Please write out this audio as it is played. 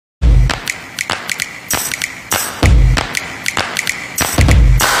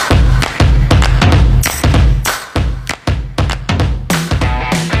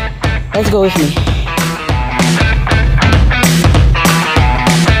go with me.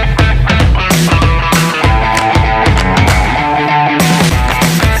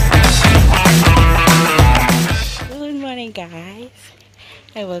 Good morning, guys,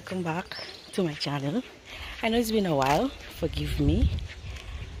 and welcome back to my channel. I know it's been a while, forgive me.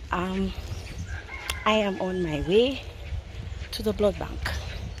 I am on my way to the blood bank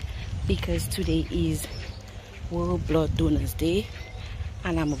because today is World Blood Donors Day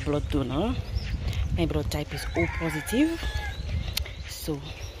and I'm a blood donor. My blood type is O positive, so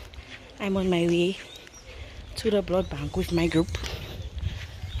I'm on my way to the blood bank with my group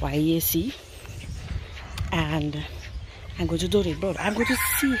YEAC, and I'm going to donate blood. I'm going to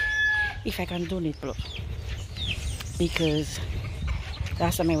see if I can donate blood because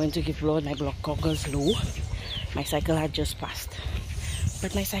last time I went to give blood, my blood count was low. My cycle had just passed,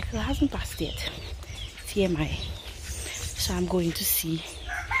 but my cycle hasn't passed yet. TMI. So I'm going to see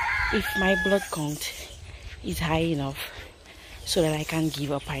if my blood count is high enough so that I can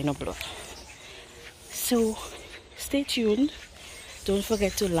give a pint of blood. So stay tuned. Don't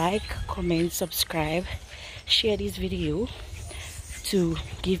forget to like, comment, subscribe, share this video to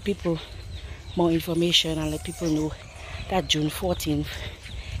give people more information and let people know that June 14th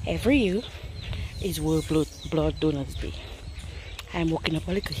every year is World Blood Donors Day. I'm walking up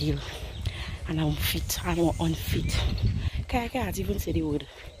a little hill and I'm fit. I'm unfit. I can't even say the word.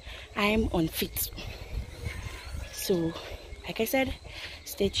 I'm unfit. So, like I said,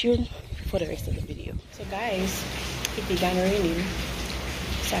 stay tuned for the rest of the video. So guys, it began raining.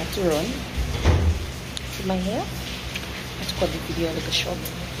 So I had to run. See my hair? I had to cut the video a little short.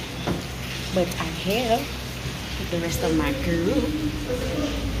 But I'm here with the rest of my group.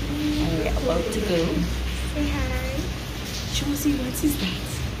 And we're about to go. Say hi. Josie, what is that?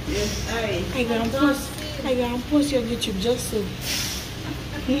 Yes, hi. I gotta post your YouTube just so.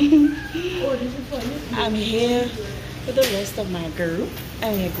 Oh, this is funny. I'm here with the rest of my group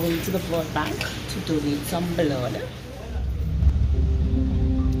and we're going to the blood bank to donate some blood.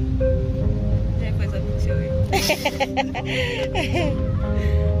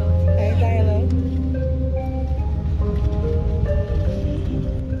 Hi, Tyler.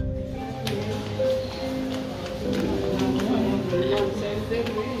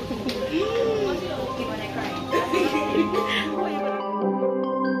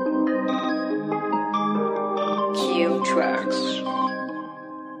 Cute tracks.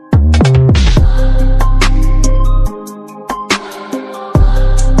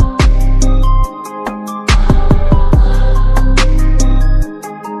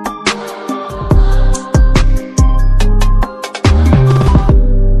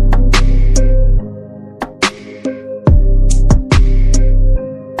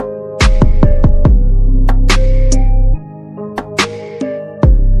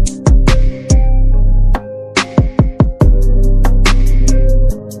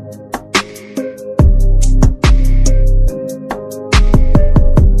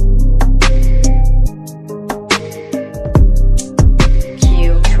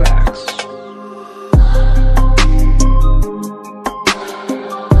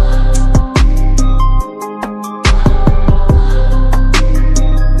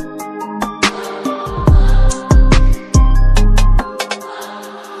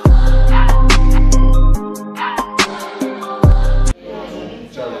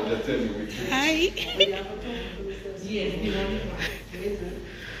 Hi.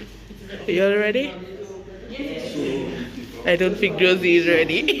 You all ready? I don't think Josie is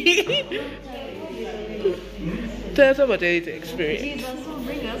ready. Tell us about your experience.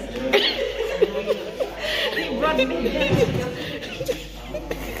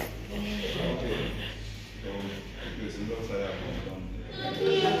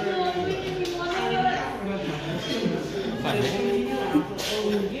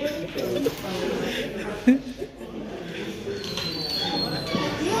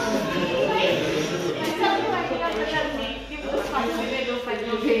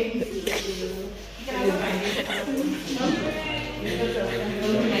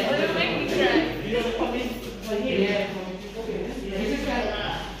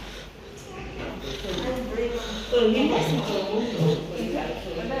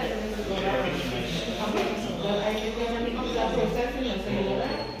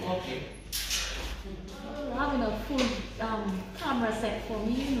 Having a full camera set for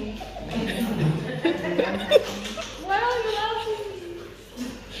me, you know. Why are you laughing?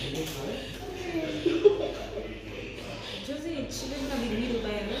 Josie, she didn't have a video by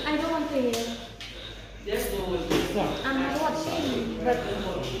her. I don't want to hear. I'm not watching, but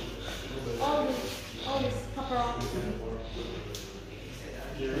all this paparazzi.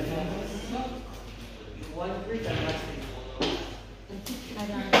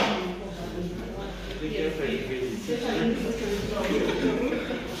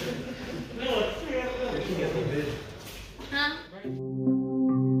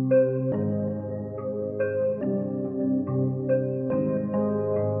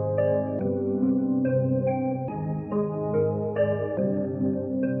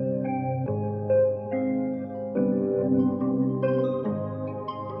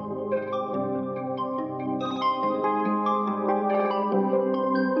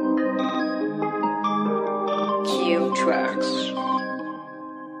 Tracks.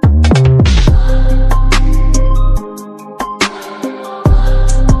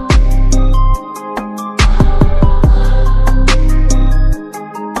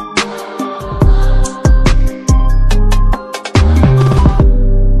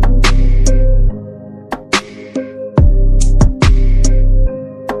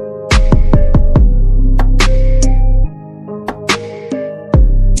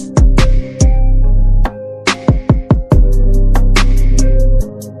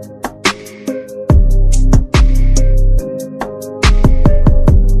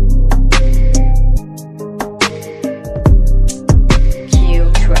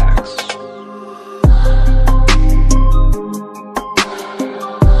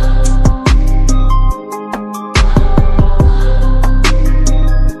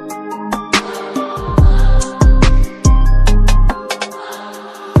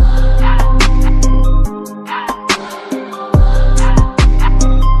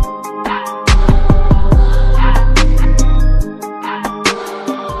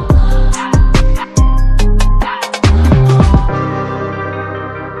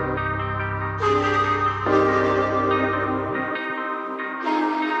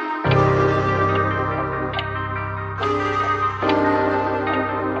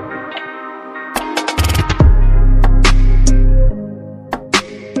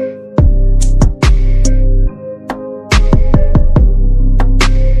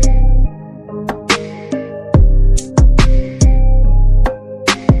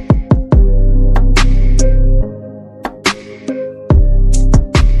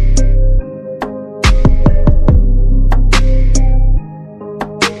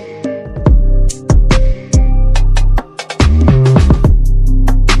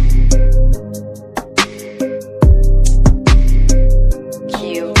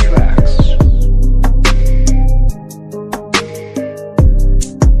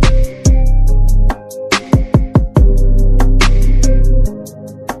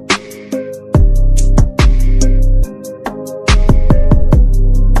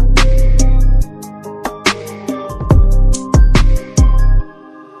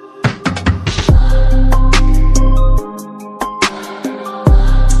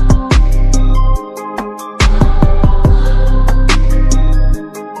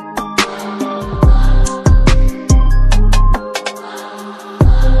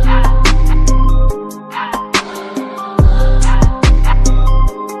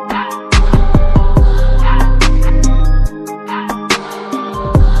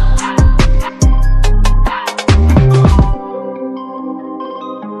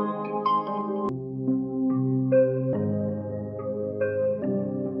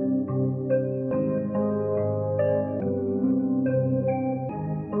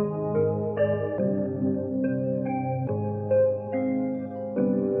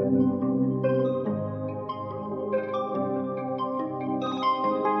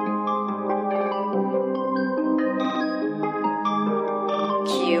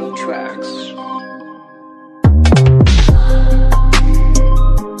 Tracks.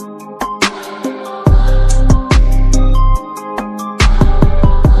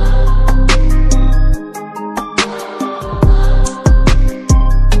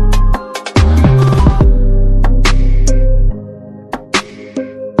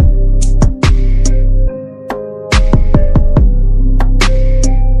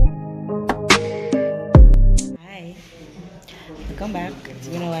 Welcome back. It's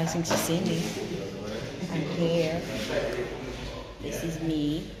been a while since you've seen me. I'm here. This is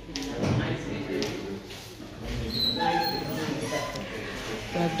me.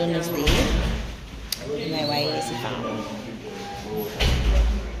 I've done this day in my YEAC farm.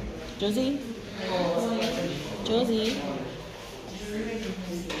 Josie? Josie?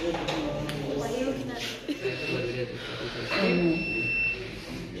 Why are you looking at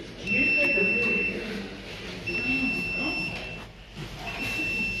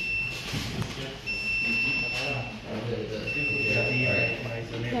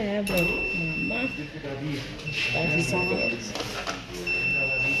Kaya bro, mama. Pasti sakit.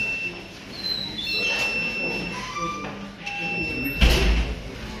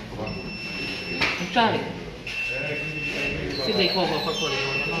 Charlie. Si they cover for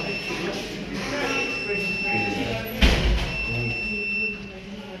Korea, no?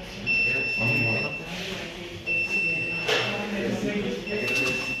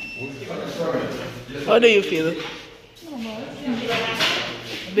 How do you feel?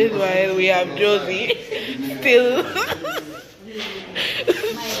 Meanwhile, we have Josie still.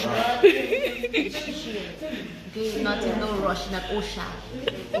 Okay, not in no rush, not Osha.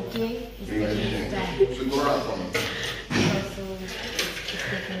 Okay? It's taking its time. Also, it's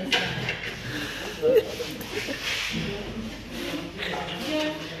taking its time.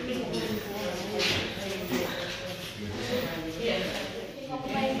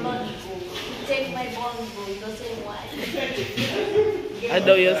 Take my ball and go. You don't say why. I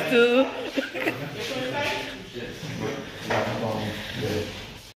know you're still.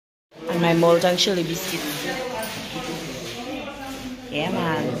 And my malt and chili biscuits. Yeah,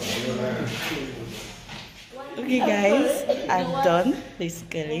 man. Okay, guys, I'm done.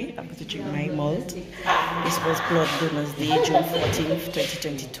 Basically, I'm going to drink my malt. This was Blood Donors Day, June 14th,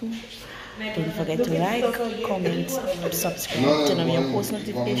 2022. Don't forget to like, comment, subscribe, turn on your post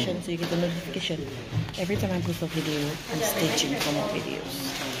notifications so you get a notification every time I post a video, and stay tuned for more videos.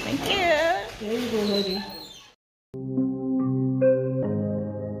 Thank you. There you go, honey.